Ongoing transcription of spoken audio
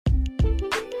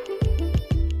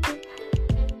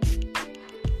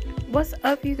What's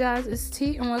up, you guys? It's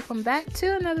T, and welcome back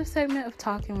to another segment of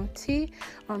Talking with T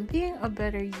on being a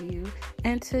better you.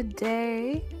 And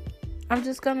today, I'm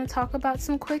just going to talk about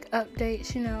some quick updates,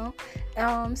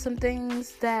 some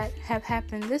things that have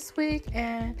happened this week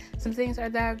and some things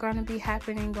that are going to be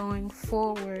happening going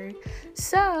forward.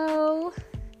 So,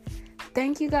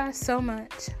 thank you guys so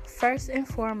much, first and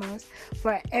foremost,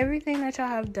 for everything that y'all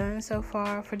have done so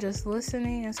far, for just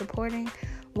listening and supporting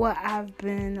what I've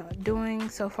been doing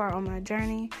so far on my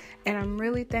journey. And I'm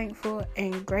really thankful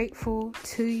and grateful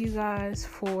to you guys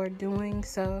for doing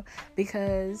so,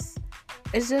 because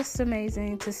it's just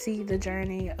amazing to see the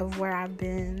journey of where I've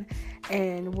been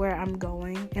and where I'm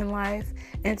going in life,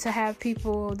 and to have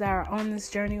people that are on this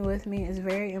journey with me is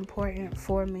very important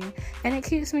for me, and it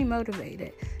keeps me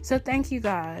motivated. So thank you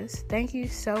guys. Thank you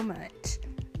so much,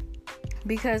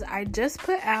 because I just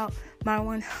put out my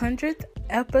 100th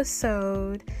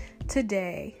episode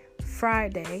today,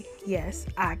 Friday. Yes,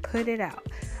 I put it out,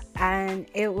 and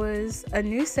it was a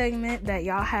new segment that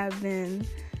y'all have been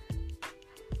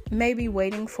maybe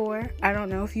waiting for. I don't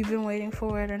know if you've been waiting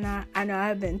for it or not. I know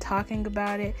I've been talking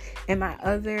about it in my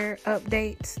other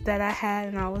updates that I had,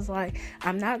 and I was like,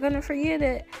 I'm not gonna forget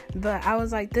it, but I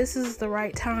was like, this is the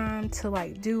right time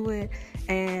to do it.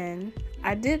 And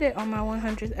I did it on my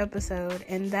 100th episode,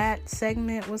 and that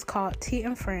segment was called Tea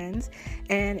and Friends,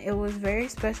 and it was very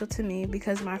special to me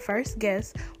because my first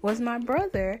guest was my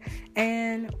brother,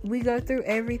 and we go through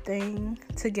everything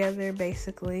together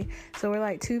basically. So we're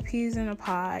like two peas in a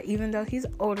pod. Even though he's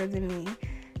older than me,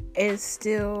 it's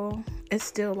still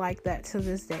like that to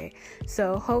this day.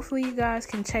 So hopefully you guys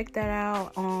can check that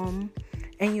out,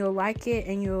 and you'll like it,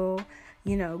 and you'll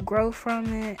grow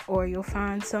from it, or you'll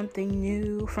find something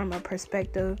new from a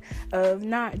perspective of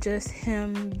not just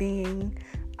him being,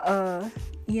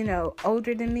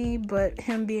 older than me, but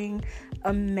him being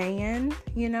a man.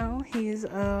 He's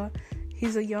a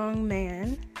young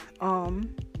man.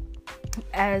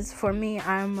 As for me,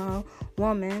 I'm a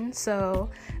woman, so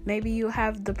maybe you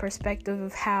have the perspective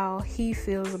of how he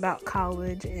feels about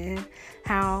college and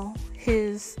how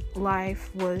his life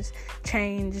was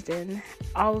changed and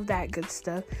all of that good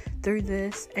stuff through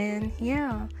this. And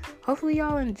yeah, hopefully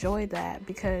y'all enjoy that,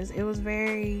 because it was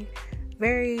very,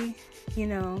 very,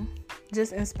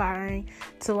 just inspiring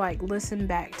to listen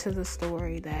back to the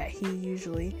story that he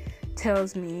usually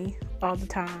tells me all the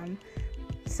time.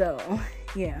 So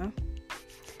yeah,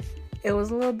 it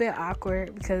was a little bit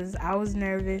awkward because I was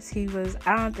nervous.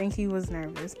 I don't think he was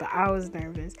nervous, but I was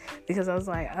nervous because I was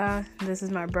like, this is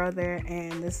my brother,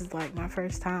 and this is my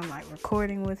first time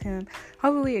recording with him.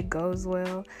 Hopefully it goes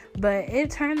well, but it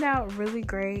turned out really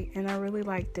great, and I really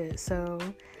liked it. So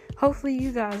hopefully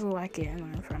you guys will like it and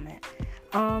learn from it.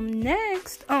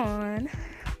 Next on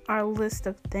our list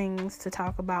of things to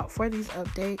talk about for these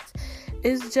updates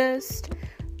is just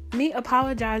me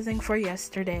apologizing for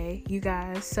yesterday, you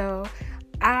guys. So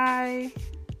I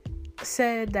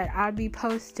said that I'd be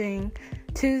posting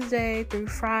Tuesday through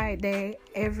Friday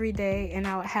every day, and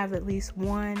I would have at least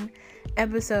one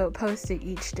episode posted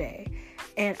each day.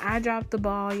 And I dropped the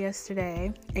ball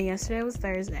yesterday, and yesterday was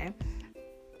Thursday.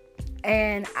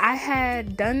 And I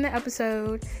had done the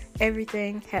episode,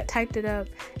 everything, had typed it up,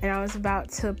 and I was about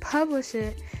to publish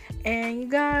it. And you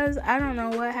guys, I don't know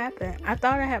what happened. I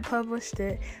thought I had published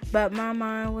it, but my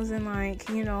mind was in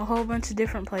a whole bunch of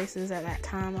different places at that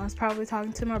time. I was probably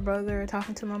talking to my brother or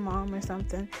talking to my mom or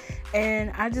something,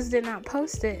 and I just did not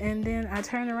post it. And then I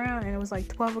turned around, and it was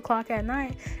 12 o'clock at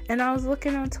night, and I was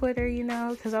looking on Twitter,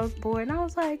 because I was bored, and I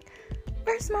was like,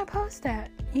 where's my post at?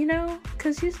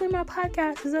 Because usually my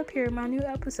podcast is up here, my new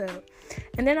episode.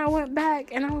 And then I went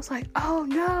back, and I was like, oh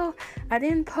no, I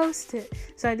didn't post it.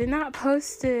 So I did not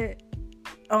post it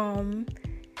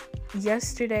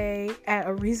yesterday at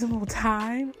a reasonable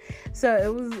time. So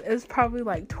it was probably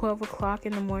 12 o'clock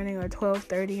in the morning or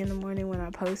 12:30 in the morning when I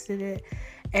posted it.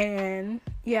 And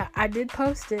yeah, I did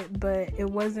post it, but it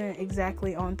wasn't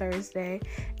exactly on Thursday.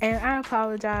 And I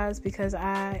apologize, because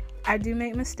I do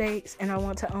make mistakes, and I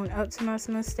want to own up to my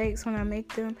mistakes when I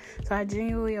make them. So I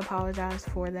genuinely apologize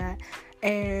for that.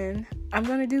 And I'm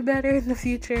going to do better in the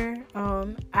future.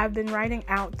 I've been writing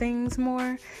out things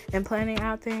more and planning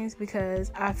out things,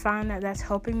 because I find that that's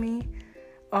helping me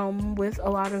with a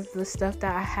lot of the stuff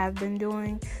that I have been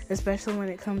doing, especially when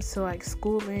it comes to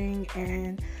schooling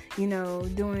and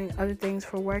doing other things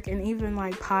for work, and even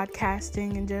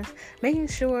podcasting, and just making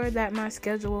sure that my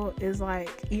schedule is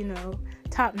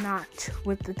top notch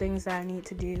with the things that I need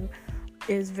to do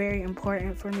is very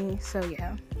important for me. So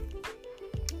yeah,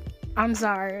 I'm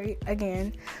sorry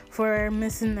again for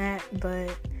missing that,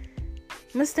 but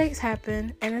mistakes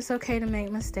happen, and it's okay to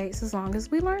make mistakes as long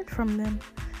as we learn from them.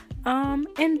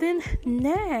 And then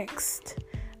next,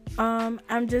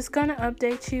 I'm just gonna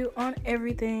update you on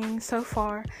everything so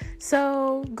far.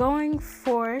 So going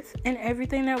forth in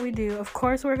everything that we do, of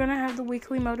course, we're gonna have the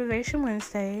weekly Motivation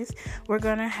Wednesdays. We're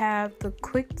gonna have the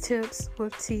quick tips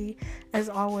with T, as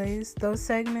always. Those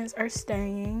segments are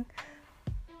staying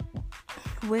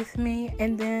with me,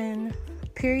 and then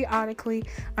periodically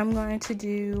I'm going to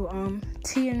do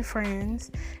Tea and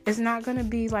Friends. It's not going to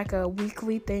be like a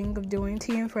weekly thing of doing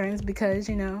Tea and Friends because,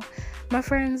 you know, my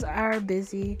friends are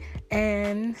busy,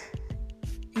 and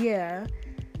yeah,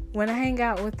 when I hang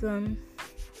out with them,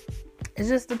 it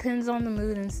just depends on the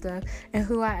mood and stuff and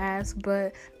who I ask.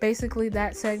 But basically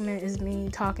that segment is me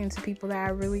talking to people that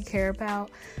I really care about,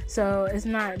 so it's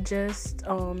not just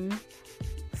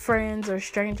friends or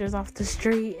strangers off the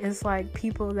street. It's like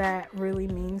people that really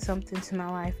mean something to my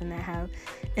life and that have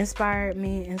inspired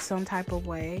me in some type of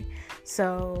way.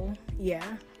 So yeah,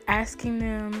 asking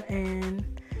them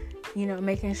and, you know,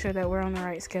 making sure that we're on the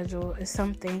right schedule is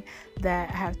something that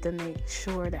I have to make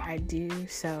sure that I do.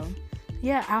 So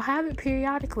yeah, I'll have it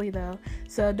periodically though,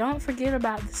 so don't forget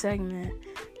about the segment.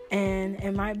 And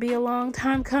it might be a long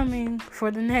time coming for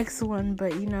the next one,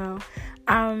 but you know,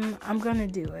 I'm gonna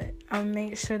do it. I'll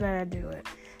make sure that I do it.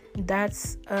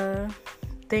 That's a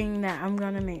thing that I'm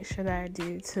gonna make sure that I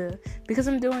do because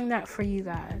I'm doing that for you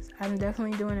guys. I'm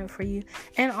definitely doing it for you,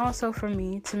 and also for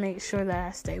me to make sure that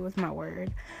I stay with my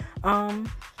word. And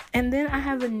then I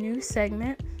have a new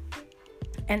segment,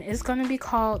 and it's gonna be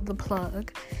called The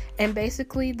Plug. And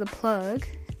basically the plug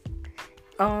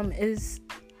is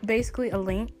basically a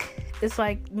link. It's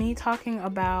like me talking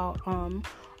about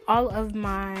all of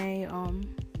my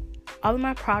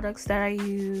products that I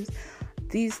use,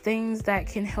 these things that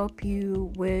can help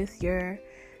you with your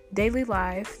daily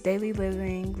life, daily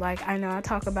living. Like, I know I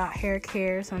talk about hair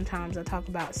care, sometimes I talk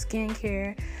about skin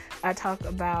care, I talk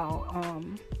about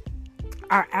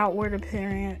our outward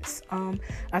appearance,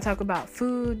 I talk about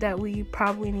food that we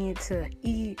probably need to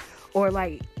eat, or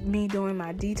like me doing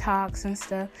my detox and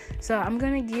stuff. So I'm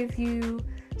gonna give you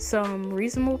some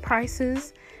reasonable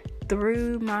prices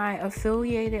through my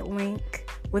affiliated link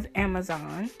with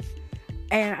Amazon,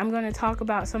 and I'm going to talk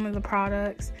about some of the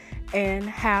products and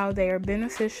how they are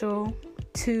beneficial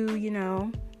to, you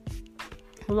know,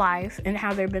 life, and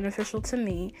how they're beneficial to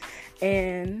me.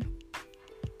 And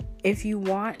if you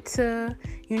want to,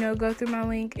 you know, go through my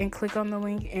link and click on the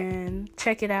link and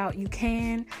check it out, you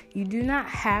can. You do not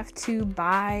have to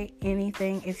buy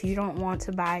anything if you don't want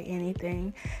to buy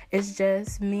anything. It's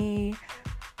just me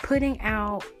putting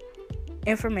out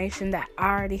information that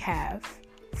I already have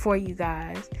for you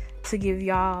guys to give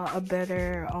y'all a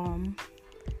better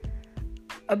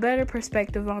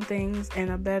perspective on things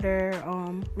and a better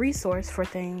resource for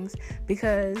things,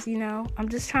 because, you know, I'm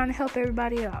just trying to help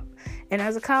everybody out. And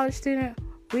as a college student,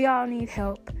 we all need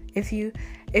help. If you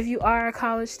are a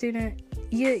college student,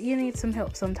 you need some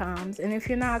help sometimes. And if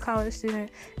you're not a college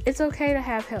student, it's okay to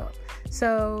have help.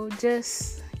 So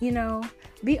just, you know,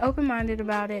 be open-minded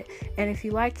about it. And if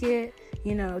you like it,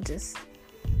 you know, just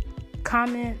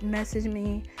comment, message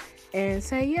me, and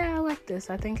say, yeah, I like this,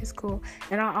 I think it's cool.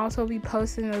 And I'll also be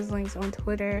posting those links on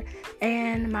Twitter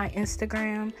and my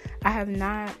Instagram. I have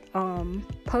not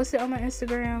posted on my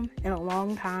Instagram in a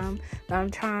long time, but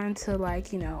I'm trying to,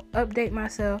 like, you know, update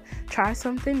myself, try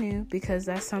something new, because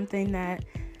that's something that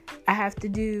I have to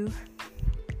do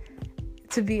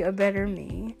to be a better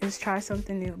me, is try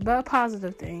something new, but a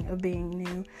positive thing of being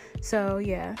new. So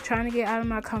yeah, trying to get out of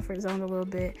my comfort zone a little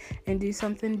bit and do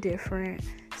something different.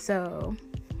 So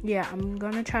yeah, I'm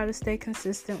gonna try to stay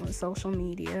consistent with social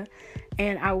media,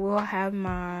 and I will have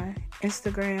my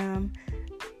Instagram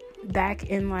back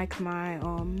in like my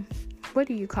what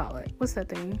do you call it? What's that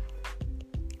thing?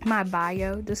 My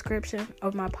bio description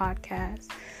of my podcast,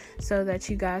 so that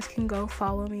you guys can go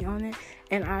follow me on it.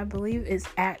 And I believe it's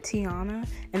at Tiana,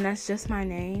 and that's just my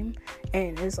name,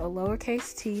 and it's a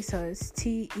lowercase t, so it's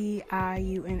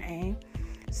TEIUNA.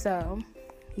 So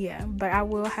yeah, but I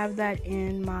will have that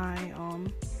in my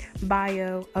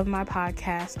bio of my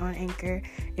podcast on Anchor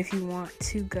if you want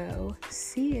to go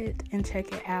see it and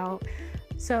check it out.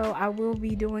 So I will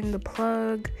be doing the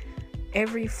plug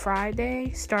every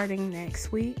Friday starting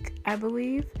next week, I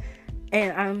believe.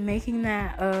 And I'm making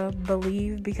that a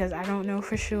believe because I don't know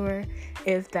for sure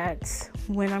if that's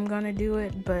when I'm gonna do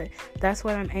it, but that's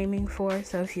what I'm aiming for.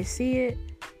 So if you see it,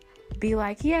 be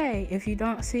like, yay. If you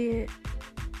don't see it,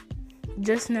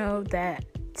 just know that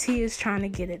T is trying to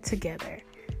get it together.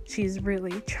 She's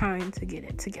really trying to get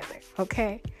it together,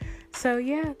 okay? So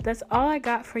yeah, that's all I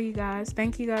got for you guys.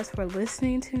 Thank you guys for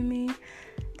listening to me.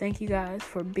 Thank you guys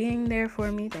for being there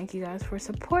for me. Thank you guys for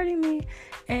supporting me.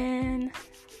 And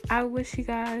I wish you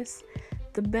guys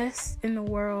the best in the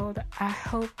world. I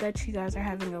hope that you guys are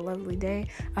having a lovely day.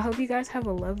 I hope you guys have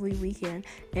a lovely weekend.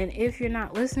 And if you're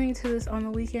not listening to this on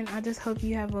the weekend, I just hope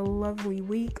you have a lovely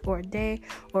week or day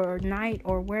or night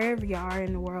or wherever you are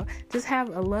in the world. Just have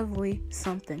a lovely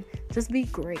something. Just be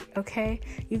great, okay?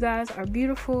 You guys are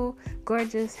beautiful,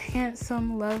 gorgeous,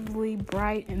 handsome, lovely,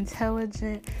 bright,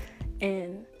 intelligent,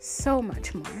 and so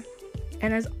much more.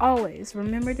 And as always,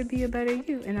 remember to be a better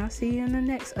you, and I'll see you in the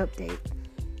next update.